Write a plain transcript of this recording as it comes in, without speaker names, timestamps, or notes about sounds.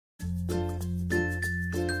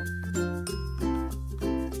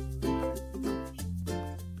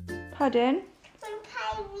Pardon? I want to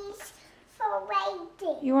pay these for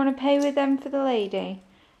lady. You want to pay with them for the lady?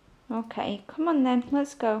 Okay, come on then,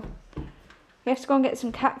 let's go. We have to go and get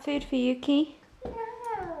some cat food for Yuki.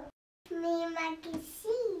 No. Me a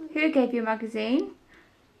magazine. Who gave you a magazine?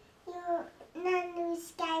 Your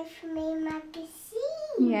Nana's gave me a magazine.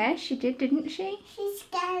 Yeah, she did, didn't she? She's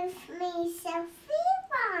gave me a selfie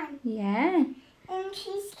one. Yeah. And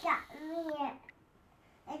she's got me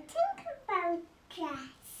a Tinkerbell dress.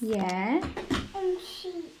 Yeah. And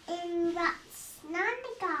what's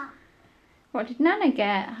Nana got? What did Nana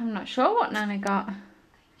get? I'm not sure what Nana got.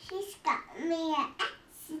 She's got me a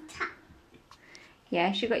Elsa top.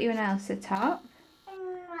 Yeah, she got you an Elsa top.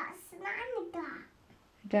 And what's Nana got?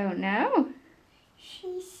 I don't know.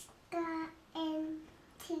 She's got to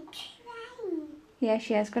train. Yeah,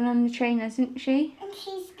 she has gone on the train, hasn't she? And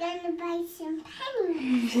she's gonna buy some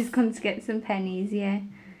pennies. She's gone to get some pennies, yeah.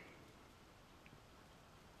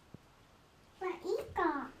 What you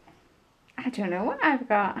got? I don't know what I've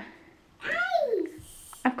got.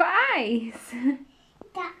 Eyes. I've got eyes. You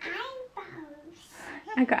got eyebrows.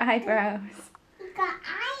 I got eyebrows. You got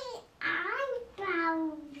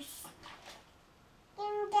eyebrows.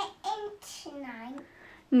 You get in tonight.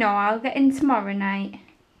 No, I'll get in tomorrow night.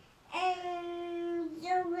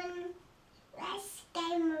 You're in this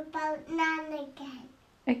game about Nana again.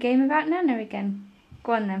 A game about Nana again?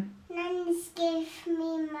 Go on then. Nana's gave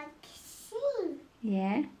me a magazine.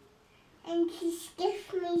 Yeah. And she's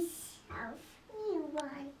given me selfie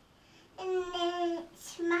one. And then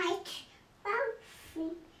it's my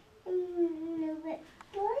trophy. And the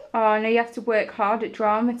whiteboard. Oh, no, you have to work hard at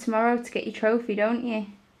drama tomorrow to get your trophy, don't you?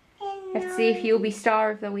 You have to see if you'll be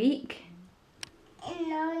star of the week.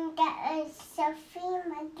 And I'll get a selfie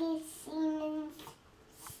magazine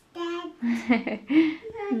instead.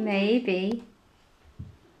 Maybe.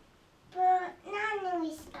 But Nana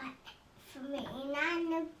was got it for me.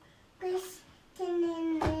 Nana was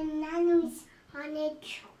and Nana was on a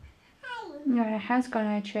train. No, it has gone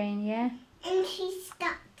on a train, yeah. And she's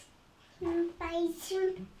got to buy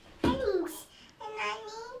some pennies. And I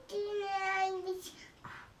need to know I was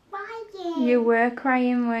crying. You were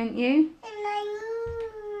crying, weren't you? And I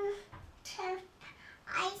need to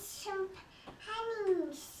buy some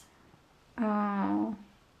pennies. Oh.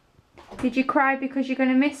 Did you cry because you're going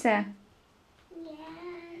to miss her?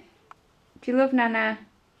 Yeah. Do you love Nana?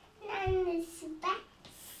 Nana's the best.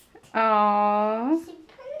 Oh. She's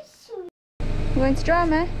so You going to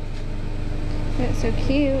drama? You look so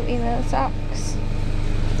cute in little socks.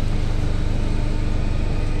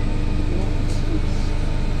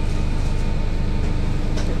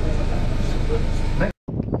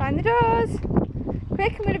 Find the doors.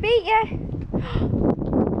 Quick, I'm going to beat you. You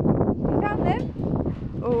found them?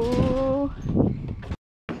 Oh.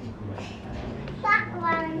 that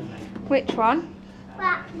one. Which one?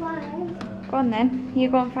 That one. Go on then. You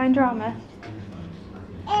go and find drama.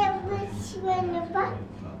 It was when the back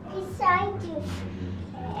beside you.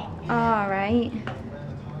 Alright.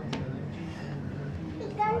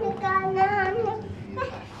 You're gonna go on the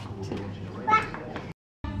back.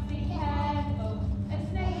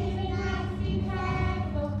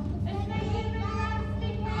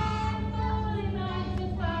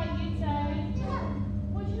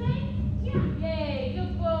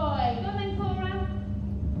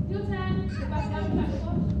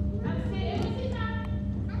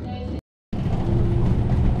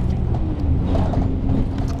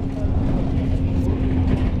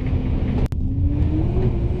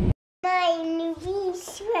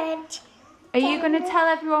 Are you going to tell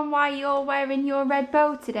everyone why you're wearing your red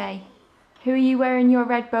bow today? Who are you wearing your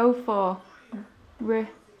red bow for?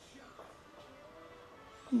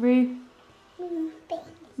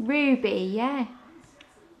 Ruby, yeah.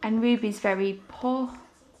 And Ruby's very poor.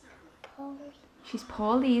 She's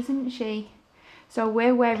poorly, isn't she? So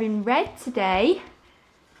we're wearing red today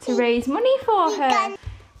to raise money for her.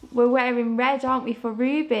 We're wearing red, aren't we, for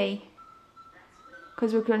Ruby?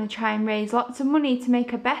 Because we're going to try and raise lots of money to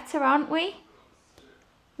make her better, aren't we?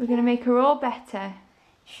 We're going to make her all better.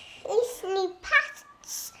 She's new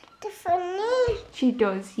pats for me. She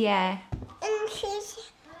does, yeah. And it's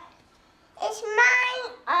my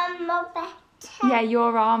arm all better. Yeah,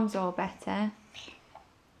 your arm's all better.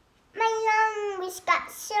 My arm was got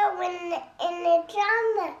so in the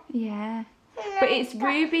drama. Yeah. But it's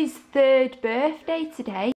Ruby's 3rd birthday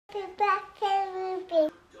today. Happy birthday, Ruby.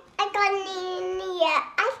 I got the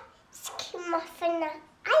ice cream off an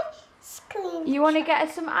ice cream. You want to get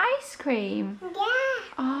her some ice cream? Yeah.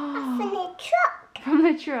 Oh. Off in the truck. From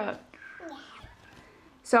the truck? Yeah.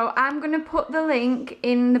 So I'm going to put the link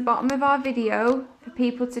in the bottom of our video for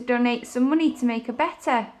people to donate some money to make her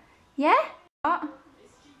better. Yeah? What?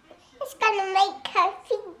 It's gonna make her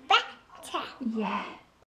feel better. Yeah.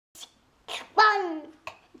 Strong.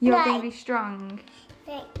 You're Like, going to be strong.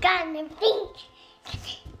 They're gonna be.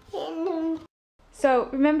 So,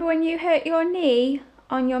 remember when you hurt your knee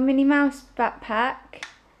on your Minnie Mouse backpack?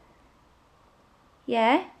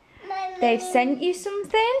 Yeah? They've sent you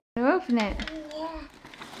something? Open it. Yeah.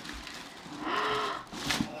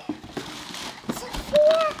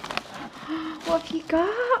 Sophia. What have you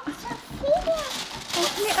got? Sophia.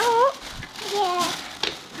 Open it up. Yeah.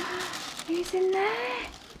 Who's in there?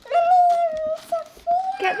 Minnie, Sophia.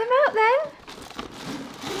 Get them out then.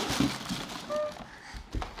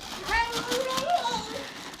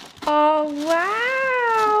 Oh,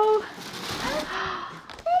 wow.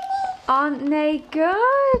 Aren't they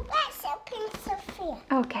good? Let's open Sophia.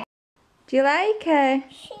 Okay. Do you like her?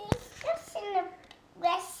 She's just in the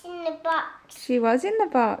rest in the box. She was in the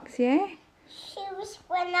box, yeah? She was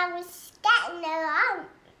when I was getting her out.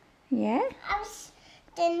 Yeah? I was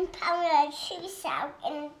then pulling her shoes out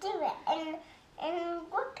and do it and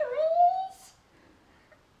look at these.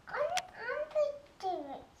 Amber do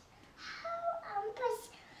it. How Amber's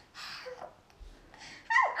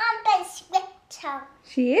little.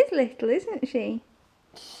 She is little, isn't she?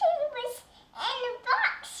 She was in the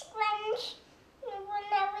box when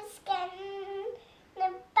I was getting the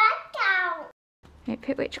bag out. Right,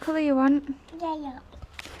 pick which colour you want. Yellow.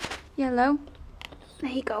 Yellow. There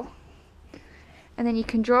you go. And then you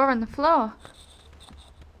can draw on the floor.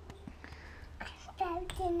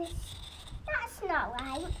 That's not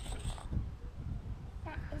right.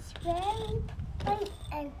 That is very pointy.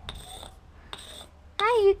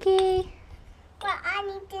 Hi, Yuki. What I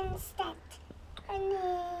need instead, I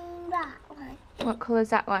need that one. What colour's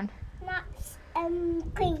that one? That's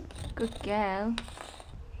green. Good girl.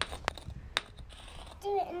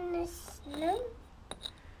 Do it in the snow.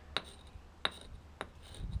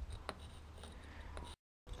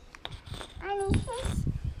 I need this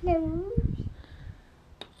snow.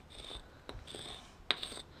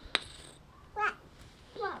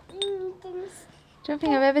 What we need is Don't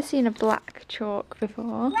think I've ever seen a black chalk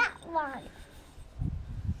before. that one.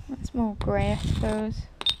 That's more grey, I suppose.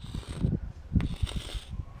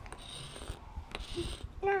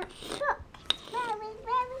 Now look, very.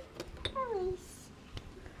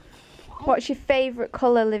 What's your favourite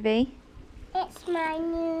colour, Livy? It's my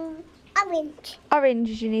new orange. Orange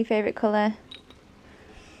is your new favourite colour.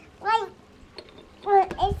 Well,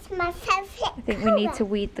 it's my favourite. I think we need to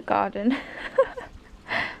weed the garden.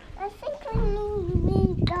 I think we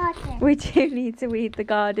need garden. We do need to weed the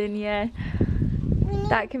garden, yeah. We need,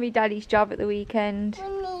 That can be Daddy's job at the weekend.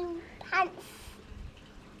 we need plants.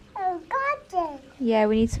 Oh, garden. Yeah,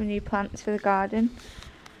 we need some new plants for the garden.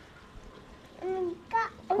 And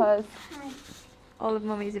garden. Because all of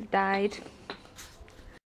Mummy's have died.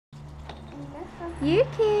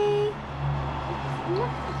 Yuki!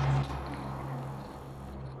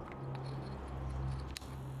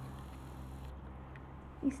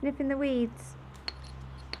 You sniffing the weeds?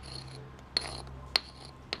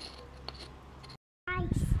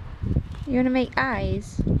 Eyes. You want to make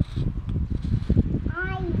eyes?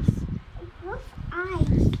 Eyes. I love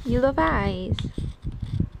eyes. You love eyes?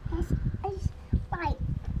 It's white.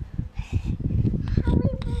 How we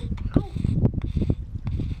will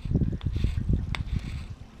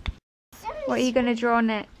What are you going to draw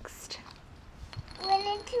next? We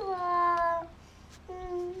need to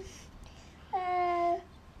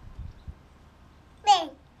me.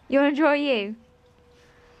 You want to draw you?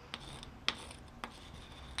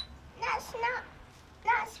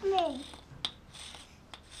 That's me.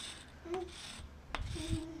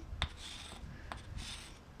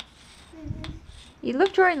 You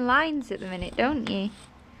love drawing lines at the minute, don't you?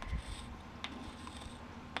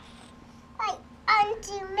 Wait,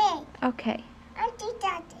 undo me. Okay. Undo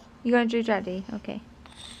Daddy. You're going to do Daddy? Okay.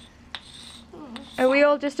 Are we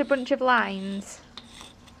all just a bunch of lines?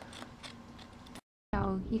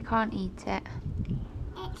 No, you can't eat it.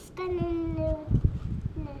 It's gonna no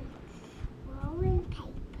rolling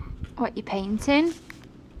paper. What, you painting?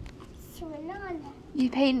 Banana. You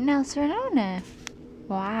painting Elsa and Anna?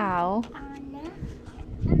 Wow. Anna.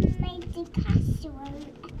 I made the castle and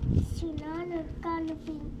Sunana's gonna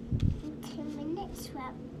be in 2 minutes.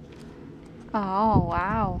 Well, Oh,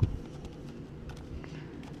 wow.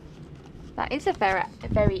 That is a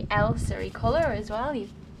very Elsa-y colour as well. You're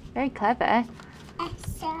very clever.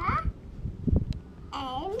 Elsa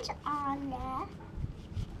and Anna.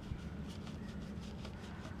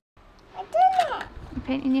 I did it. You're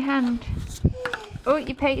painting your hand. Oh,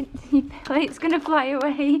 your plate's gonna fly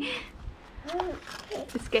away.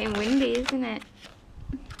 It's getting windy, isn't it?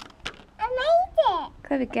 made it.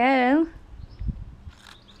 Clever girl.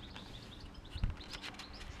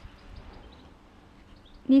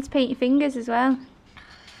 You need to paint your fingers as well.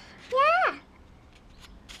 Yeah.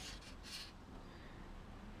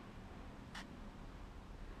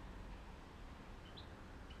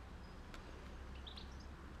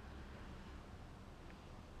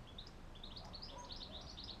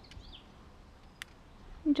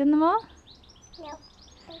 You done them all? No.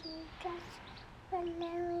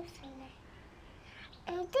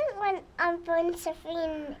 I didn't want to put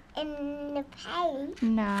something in the paint.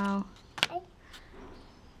 No.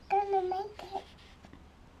 I'm gonna make it.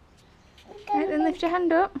 Right, then lift your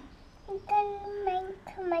hand up. I'm gonna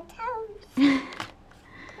make my toes. I'm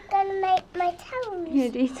gonna make my toes. Your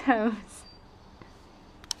do toes.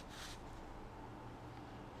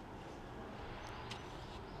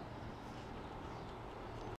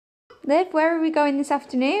 Liv, where are we going this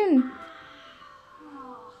afternoon?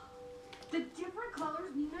 The different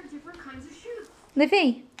colors mean they're different kinds of shoes.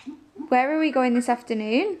 Livy, where are we going this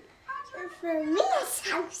afternoon? For Mia's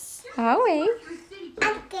house. Are we?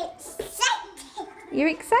 I'm excited. You're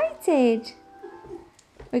excited?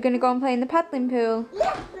 We're going to go and play in the paddling pool.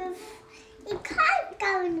 Yeah, but you can't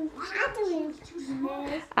go in the paddling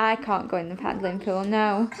pool. I can't go in the paddling pool,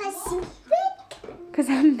 no. Because you're big. Because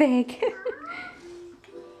I'm big.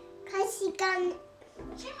 Because you're going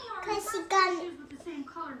Shoes with the same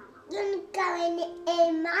color number. go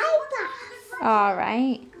in my bath.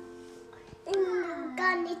 Alright. And you're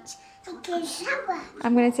going to take a shower.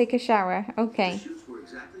 I'm going to take a shower. Okay.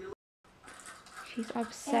 She's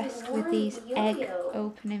obsessed with these egg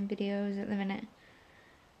opening videos at the minute.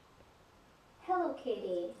 Hello,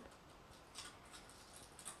 Kitty.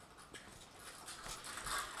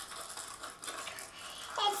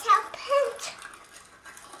 It's opened.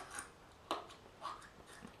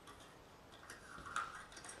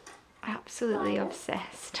 Absolutely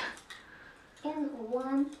obsessed. And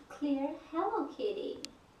one clear Hello Kitty.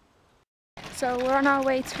 So we're on our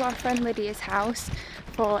way to our friend Lydia's house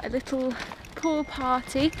for a little pool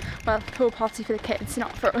party. Well, pool party for the kids,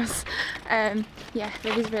 not for us. Yeah,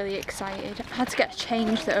 Lydia's really excited. I had to get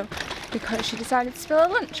changed though because she decided to spill her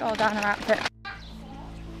lunch all down her outfit.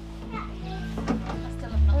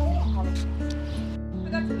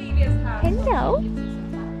 Hello.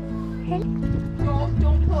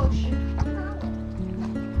 Don't push.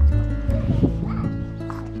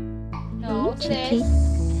 No, Cheeky. sis.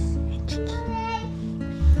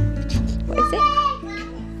 What is it?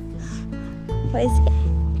 What is it?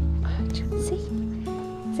 Oh, do you see?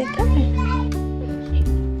 Is it coming?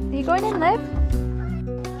 Are you going in, Liv?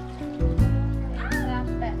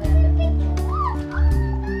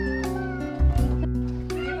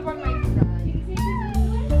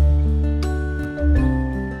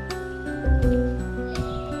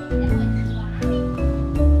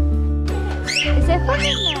 Is there fun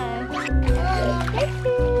in there?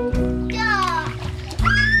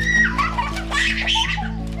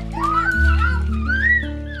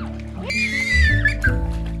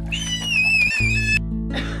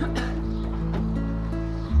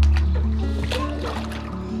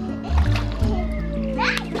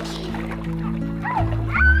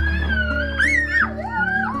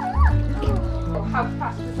 How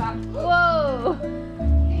fast was that? Whoa!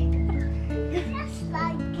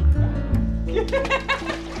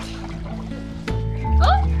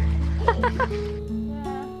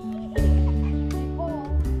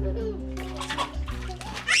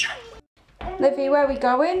 Livy, where are we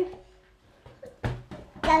going?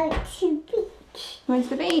 Going to beach. Going to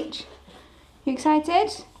the beach. You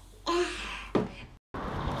excited?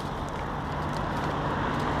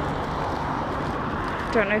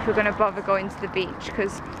 Don't know if we're going to bother going to the beach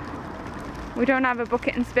because we don't have a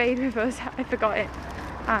bucket and spade with us. I forgot it.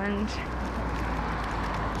 And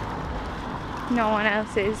no one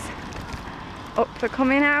else is up for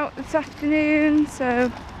coming out this afternoon, so I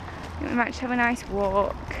think we might just have a nice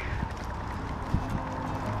walk.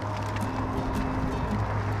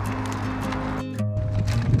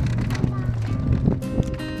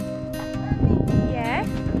 Yeah?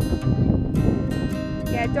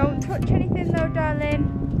 Yeah, don't touch anything though, darling.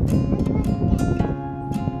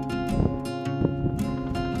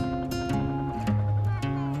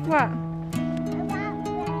 What?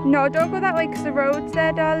 No, don't go that way because the road's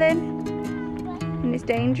there, darling. And it's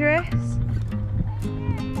dangerous.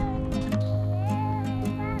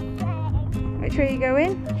 Which way are you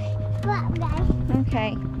going?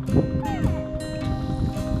 Okay. What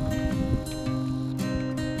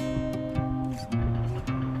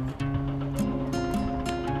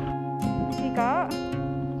have you got?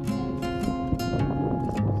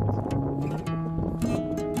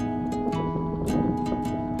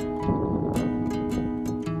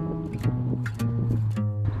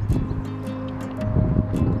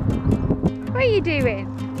 What are you doing?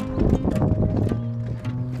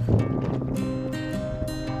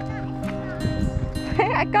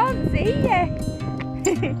 I can't see you.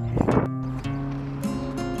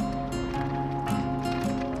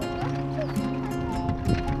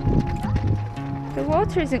 The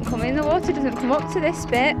water isn't coming. The water doesn't come up to this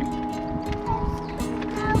bit.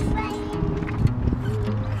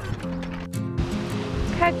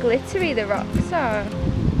 Look how glittery the rocks are.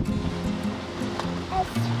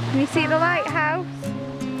 Can you see the lighthouse?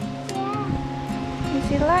 Yeah. Can you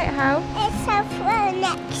see the lighthouse? It's over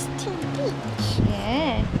next to beach.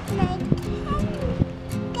 Yeah. And I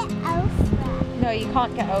can get over. No, you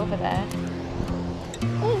can't get over there.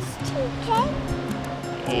 It's too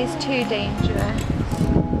dangerous. It is too dangerous.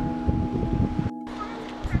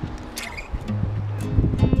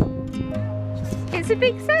 It's a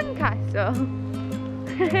big sandcastle.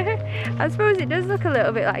 I suppose it does look a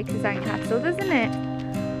little bit like a sandcastle, doesn't it?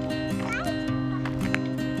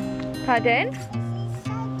 Pardon? It's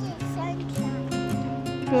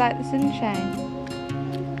like the sunshine.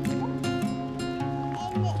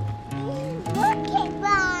 Look at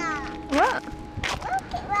that. What?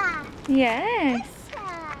 Look at that. Yes.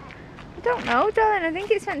 I don't know, darling. I think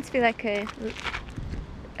it's meant to be like a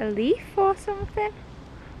leaf or something.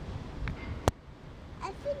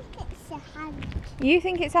 I think it's a hand. You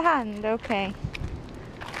think it's a hand? Okay.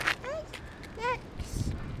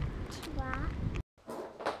 Next to that.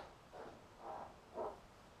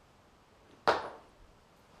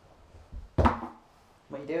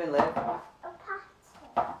 What are you doing, Liv? A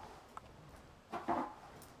pattern.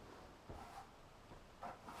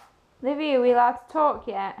 Livy, are we allowed to talk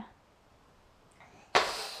yet?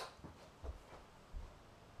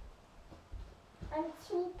 I'm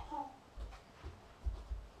cheaping.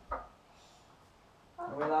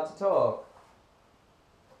 Are we allowed to talk?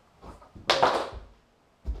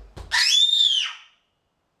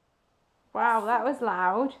 Wow, that was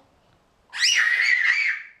loud.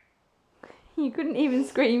 You couldn't even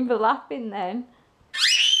scream for laughing then.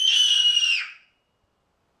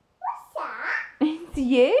 What's that? It's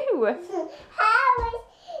you. That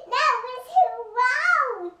was who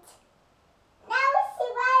rolled. That was who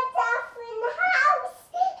rolled off in the house.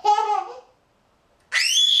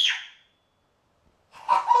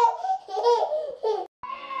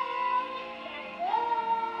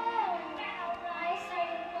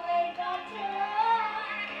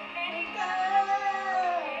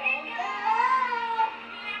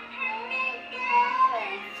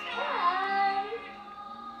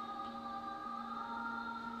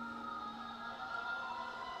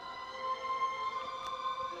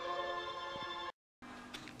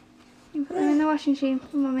 You put them in the washing machine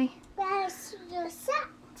for Mummy. Where's your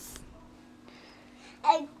socks?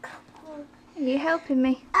 Are you helping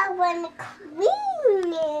me? I want to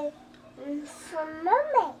clean it for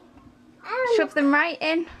Mummy. Shove them right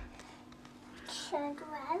in. Shove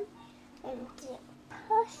them and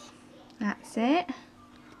push. That's it.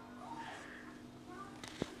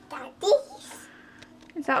 Daddy's.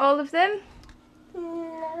 Is that all of them?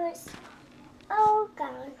 No, it's all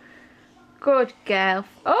gone. Good girl.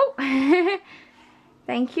 Oh!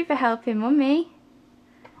 Thank you for helping Mummy.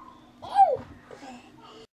 Ew.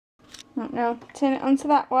 Right, now turn it onto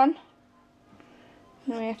that one.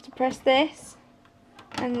 Now we have to press this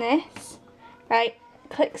and this. Right,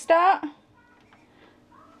 click start.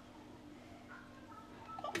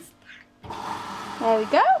 There we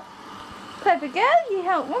go. Clever girl, you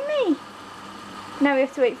helped Mummy. Now we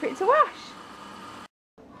have to wait for it to wash.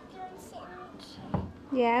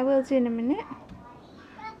 Yeah, we'll do in a minute.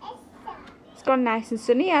 It's gone nice and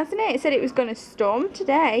sunny, hasn't it? It said it was going to storm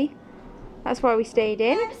today. That's why we stayed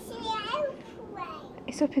in.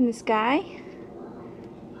 It's up in the sky.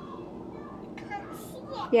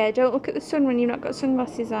 Yeah, don't look at the sun when you've not got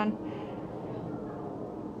sunglasses on.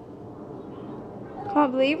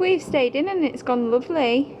 Can't believe we've stayed in and it's gone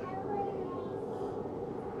lovely.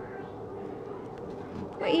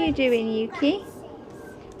 What are you doing, Yuki?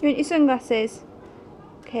 You want your sunglasses?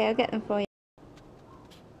 Okay, I'll get them for you.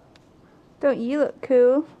 Don't you look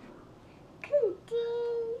cool? Cool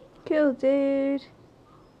dude. Cool dude.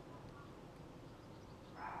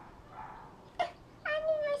 I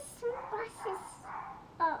need my sunglasses.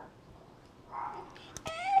 Oh.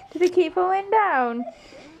 Do they keep falling down?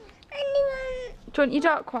 I need Do you want your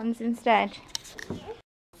dark ones instead? my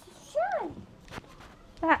sun.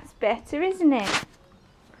 That's better, isn't it?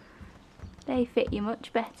 They fit you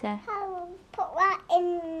much better. I will put that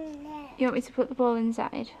in there. You want me to put the ball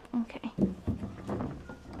inside? Okay.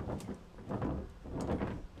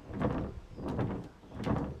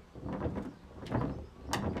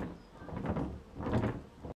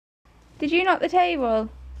 Did you knock the table?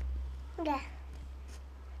 Yeah.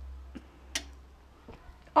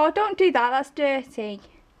 Oh, don't do that. That's dirty.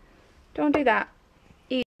 Don't do that.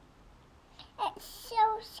 It's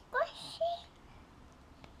so squishy.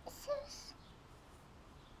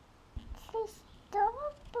 It's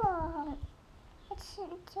adorable. It's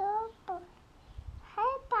adorable.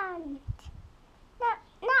 Hairband.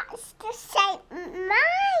 That's the Saint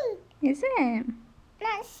Mine. Is it?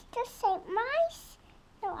 That's the Saint Mice.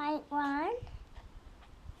 The white one.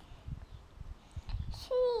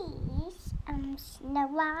 She's Snow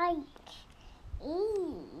White.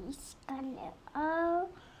 He's gonna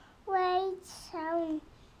always sound.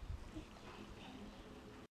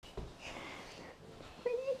 What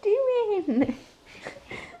are you doing?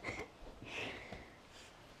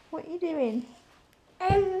 What are you doing?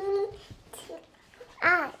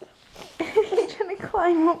 You're trying to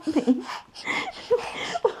climb up me.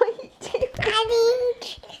 What are you doing? I need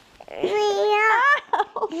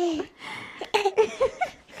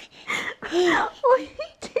Ow! What are you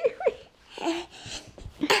doing?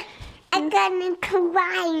 I'm gonna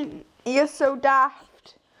climb. You're so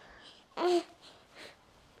daft.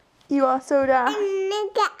 You are so daft. I'm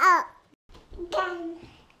gonna get up. Again.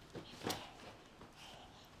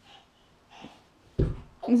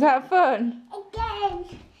 Is that fun? Again.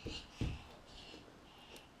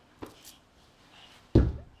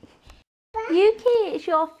 Yuki, it's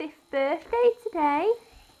your 5th birthday today.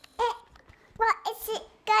 What is it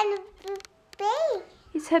gonna be?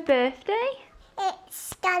 It's her birthday.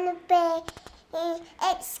 It's gonna be.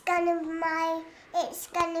 It's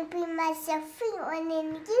gonna be my Sophie one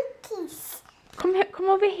and Yuki's. Come here, come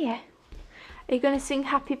over here. Are you going to sing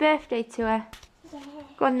happy birthday to her? Yeah.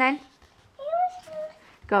 Go on then.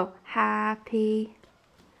 Go, happy.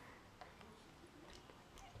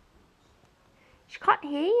 She can't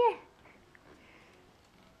hear you.